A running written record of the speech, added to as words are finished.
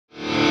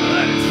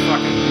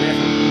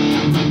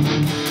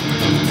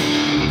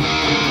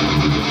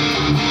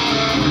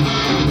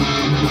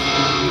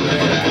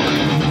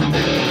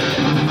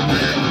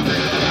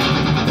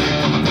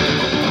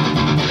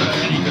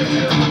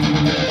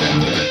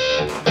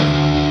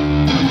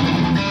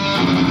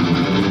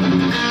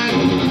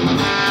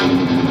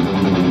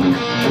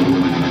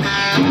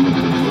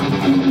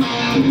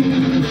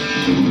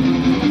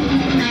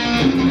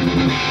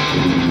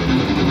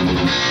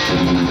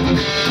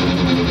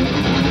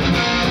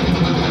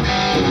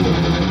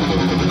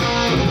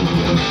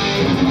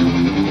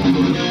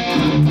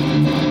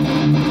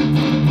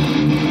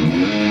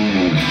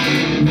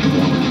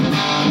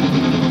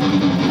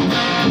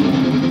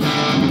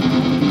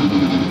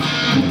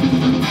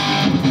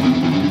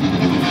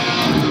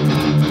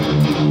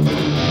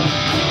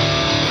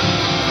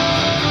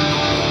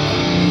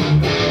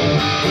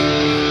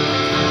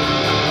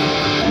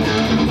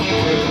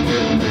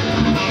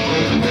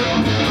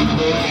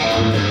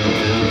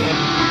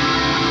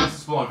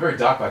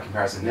dark by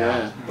comparison now.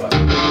 Yeah. But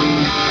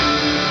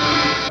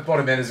the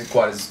bottom end isn't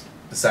quite as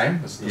the same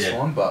as this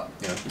one, but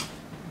you know,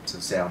 it's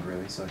a sound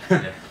really. So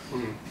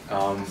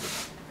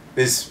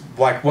there's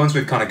like once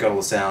we've kind of got all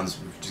the sounds,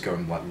 we've just go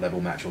and like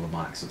level match all the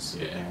mics. So it's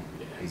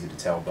easy to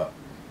tell, but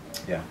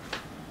yeah,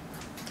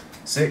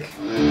 sick.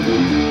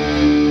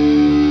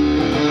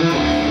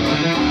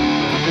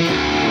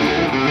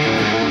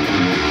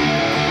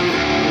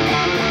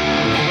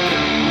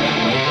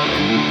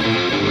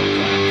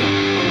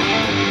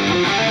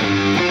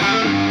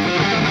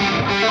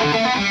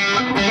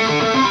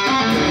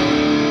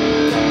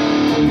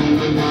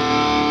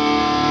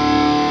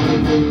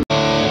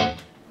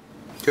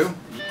 Cool.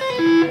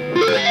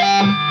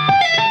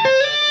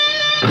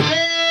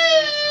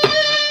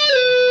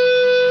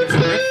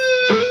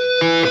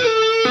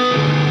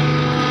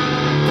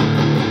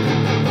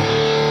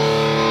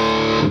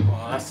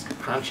 Oh, that's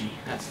crunchy.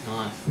 That's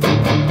nice.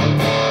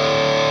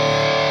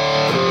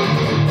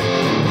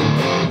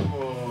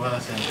 Oh,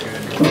 that sounds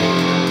good.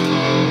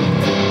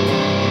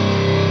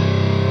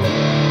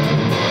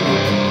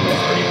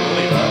 That's pretty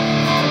woolly though.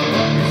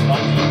 It's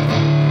spongy.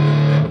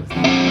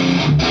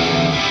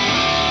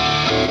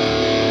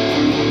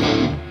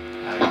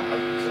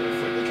 Sort of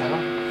flick the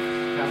camera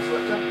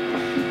selector.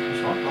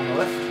 This one on the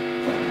left.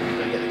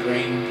 Then get the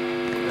green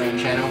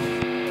channel.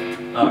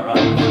 Oh,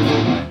 right.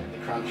 The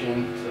crunch in.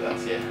 So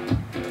that's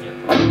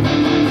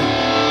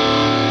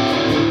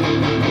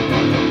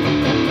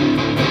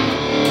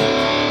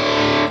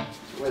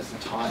Where's the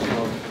tight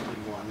knob?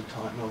 You wind the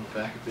tight knob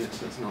back a bit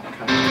so it's not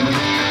coming.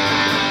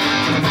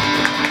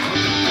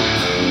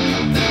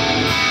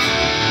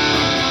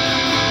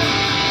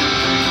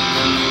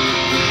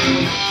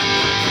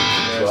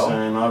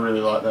 Same. I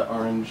really like that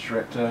orange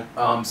rector.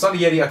 Sunny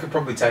Yeti I could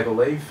probably take or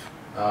leave.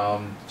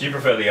 Do you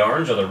prefer the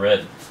orange or the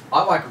red?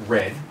 I like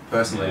red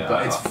personally,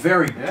 but it's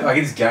very like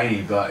it's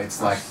gainy, but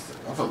it's like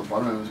I thought the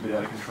bottom end was a bit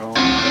out of control.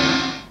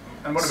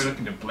 And what are we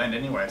looking to blend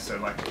anyway? So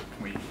like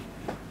we.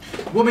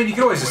 Well, I mean, you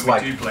can always just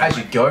like blend, as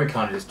you go,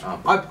 kind of just.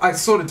 I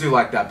sort of do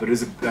like that, but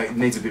it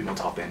needs a bit more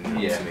top end to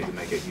me to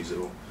make it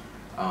usable.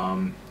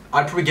 I'd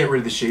probably get rid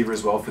of the Shiva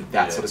as well for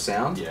that sort of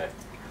sound. Yeah,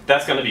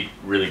 that's going to be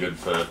really good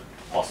for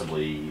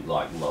possibly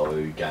like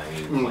low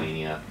gain,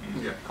 cleaning out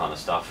kind of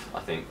stuff. I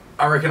think.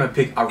 I reckon I'd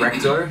pick a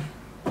recto,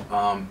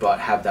 but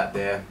have that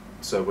there.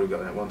 So what have we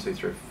got now? 1, 2,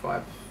 3,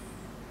 5.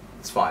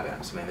 It's 5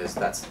 amps. I mean, that's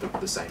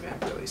the same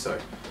amp really. So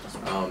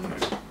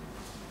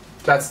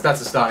that's a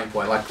starting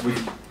point. Like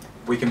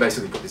we can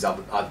basically put these up,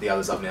 the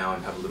others up now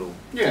and have a little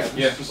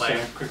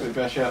just quickly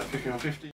bash out 50 on 50.